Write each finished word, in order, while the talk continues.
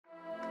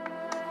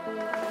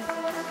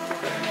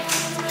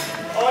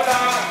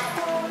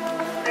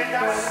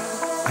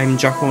I'm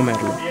Giacomo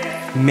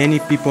Merlo. Many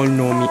people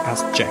know me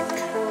as Jack.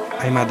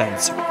 I'm a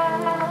dancer.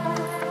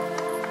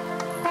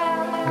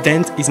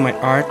 Dance is my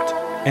art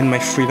and my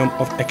freedom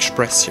of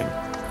expression.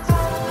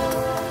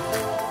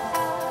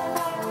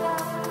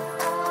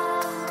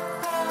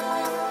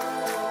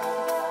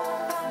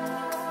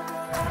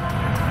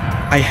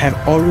 I have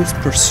always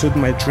pursued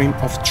my dream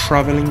of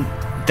traveling,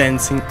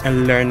 dancing,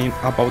 and learning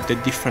about the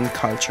different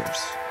cultures.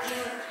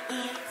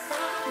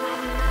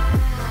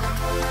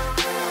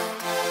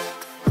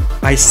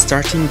 I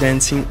started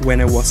dancing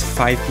when I was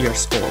 5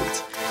 years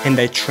old, and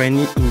I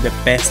trained in the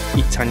best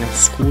Italian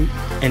school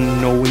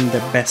and knowing the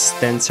best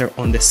dancer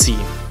on the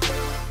scene.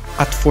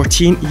 At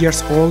 14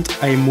 years old,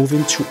 I moved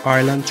into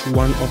Ireland to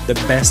one of the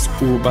best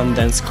urban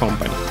dance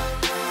companies.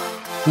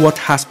 What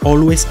has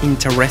always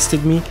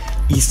interested me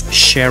is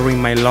sharing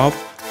my love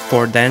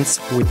for dance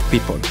with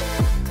people.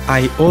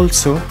 I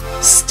also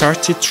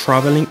started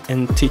traveling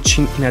and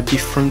teaching in a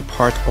different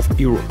part of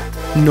Europe,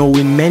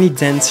 knowing many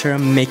dancers,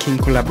 making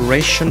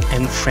collaboration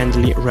and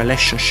friendly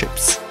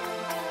relationships.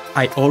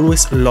 I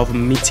always love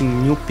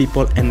meeting new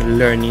people and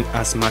learning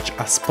as much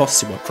as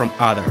possible from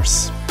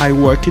others. I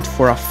worked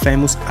for a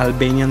famous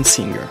Albanian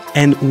singer,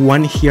 and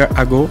 1 year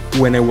ago,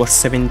 when I was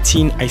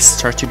 17, I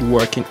started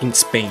working in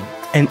Spain.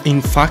 And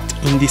in fact,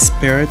 in this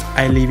period,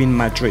 I live in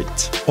Madrid,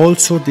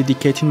 also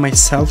dedicating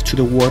myself to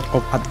the world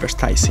of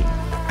advertising.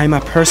 I'm a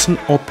person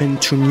open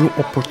to new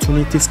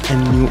opportunities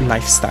and new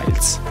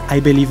lifestyles. I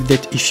believe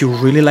that if you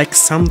really like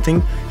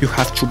something, you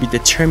have to be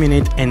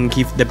determined and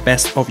give the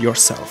best of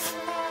yourself.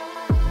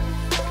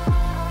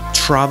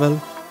 Travel,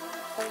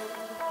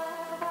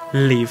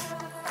 live,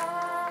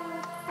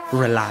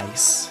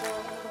 realize.